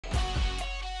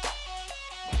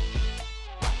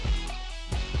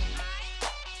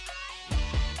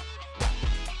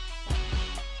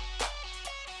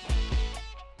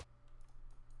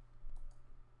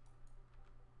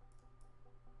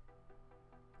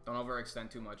Don't overextend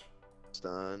too much.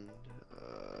 Stunned.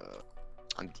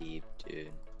 I'm deep,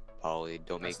 dude. Polly,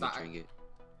 don't make me drink it.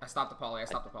 I stopped the poly. I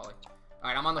stopped the poly. All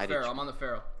right, I'm on the Pharaoh. I'm on the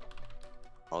Pharaoh.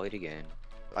 Poly it again.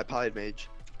 I polyed mage.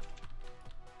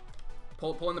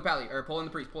 Pull in the pally, or pull in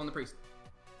the priest. Pull in the priest.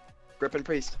 Gripping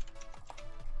priest.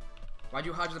 Why'd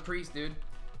you hodge the priest, dude?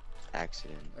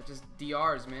 Accident. That just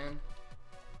DRs, man.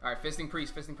 All right, fisting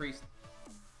priest. Fisting priest.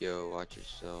 Yo, watch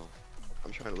yourself.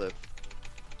 I'm trying to live.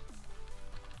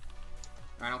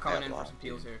 All right, I'm coming in for some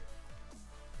peels here.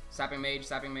 Sapping mage.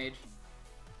 Sapping mage.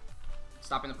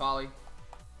 Stopping the poly. All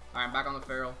right, I'm back on the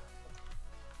Pharaoh.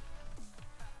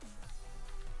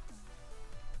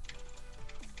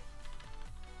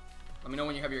 Let me know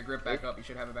when you have your grip back up. You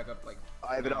should have it back up like.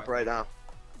 I have it up right now.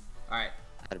 All right.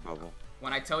 I had a bubble.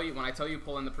 When I tell you,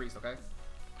 pull in the priest, okay?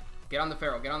 Get on the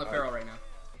Pharaoh. Get on the Pharaoh right now.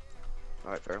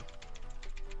 All right, Pharaoh.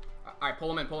 All right,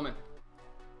 pull him in. Pull him in.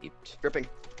 Deeped. Gripping.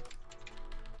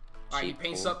 All right, he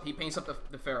paints up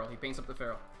the Pharaoh. He paints up the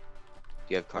Pharaoh.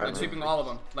 Do you have karma? Leg sweeping all of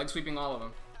them. Leg sweeping all of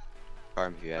them.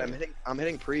 Karma, if you have. I'm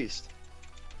hitting priest.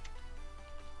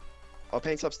 Oh,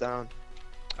 paint up's down.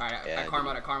 All right, Yeah, I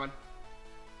karma.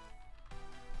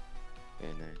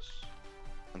 Very nice.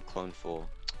 I'm clone full.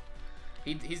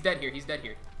 He's dead here. He's dead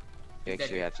here. You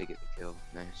actually have to get the kill.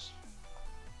 Nice.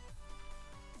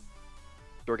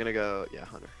 We're gonna go, yeah,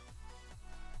 Hunter.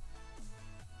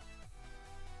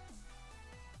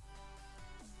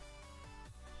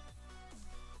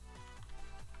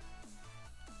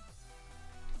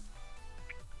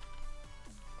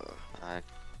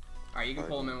 Alright, you can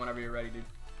pull him in whenever you're ready, dude.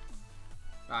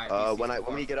 Alright,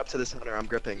 when we get up to this Hunter, I'm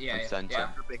gripping. Yeah, I'm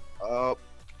gripping. Oh,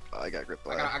 I got grip.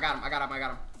 I got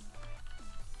him.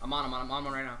 I'm on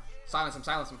him right now. Silence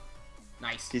him.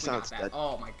 Nice. He sounds dead.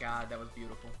 Oh my god, that was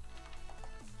beautiful.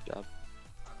 Good job.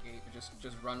 Okay,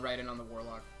 just run right in on the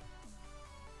warlock.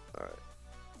 Alright.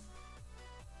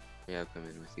 Yeah, I'll come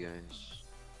in with you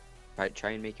guys.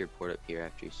 Try and make your port up here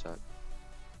after you suck.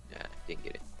 Yeah, didn't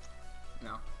get it.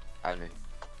 No. I don't know.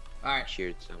 Alright.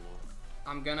 Cheered someone.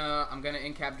 I'm gonna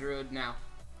incap Druid now.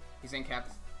 He's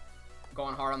incapped.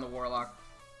 Going hard on the warlock.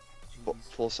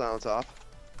 Full silence off.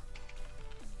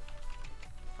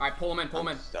 Alright, pull him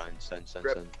in. Stun.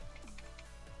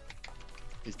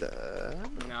 He's dead.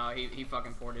 No, he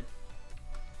fucking ported.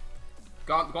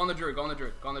 Go on the Druid.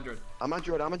 I'm on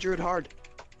Druid hard.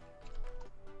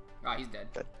 Ah, he's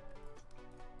dead. Dead.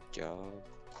 Job.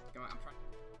 Come on, I'm trying.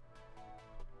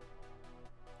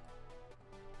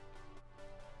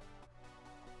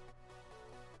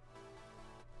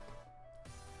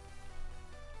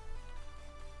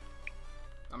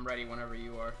 I'm ready whenever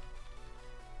you are.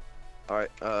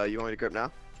 Alright, you want me to grip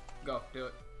now? Go, do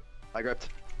it. I gripped.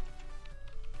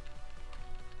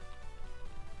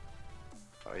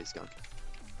 Oh, he's gone.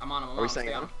 I'm on him. Are we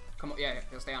staying on him? Come on, yeah,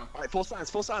 stay on him. Alright, full silence.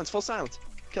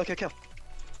 Kill.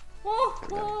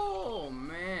 Oh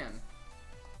man.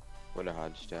 Would have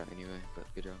hodged out anyway, but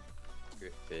good job.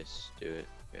 Grip fist, do it.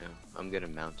 Yeah, I'm gonna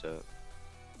mount up.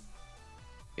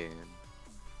 Again.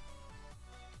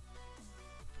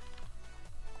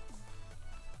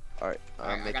 Alright,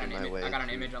 I'm making my way. I got an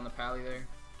image on the pally there.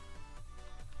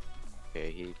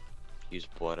 Okay, he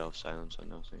used blood elf silence on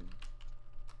nothing.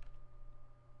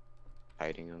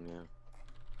 Hiding him, yeah.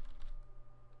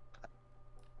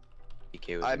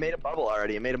 I made a bubble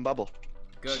already.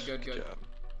 Good. Good job.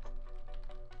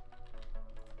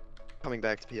 Coming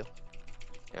back to peel.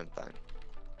 Yeah, I'm fine.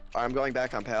 Alright, I'm going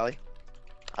back on pally.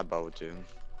 I bubbled too.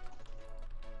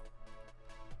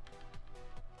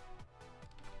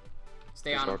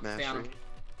 Stay on him.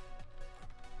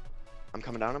 I'm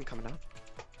coming down.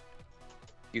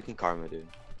 You can karma, dude.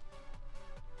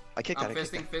 I kicked out.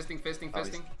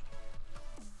 Fisting.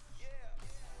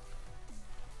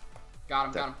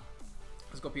 Got him.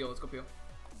 Let's go peel.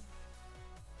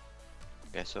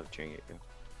 Yeah, so drink it, yo.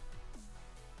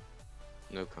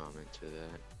 No comment to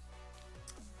that.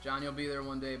 John, you'll be there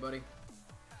one day, buddy.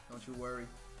 Don't you worry.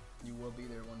 You will be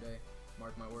there one day.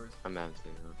 Mark my words. I'm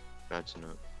mounting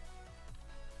up.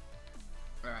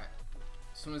 Alright.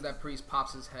 As soon as that priest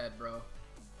pops his head, bro,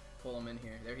 pull him in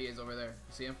here. There he is over there.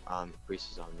 You see him?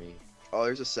 Priest is on me. Oh,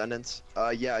 there's Ascendance.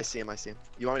 Yeah, I see him.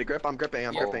 You want me to grip? I'm gripping.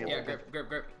 Yeah,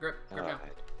 grip now.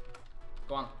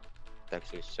 Go on. That's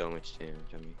actually so much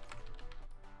damage on me.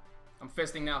 I'm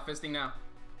fisting now.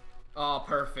 Oh,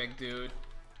 perfect, dude.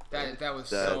 That was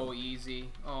so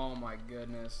easy. Oh my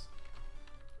goodness.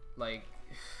 Like,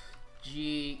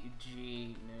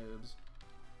 GG noobs.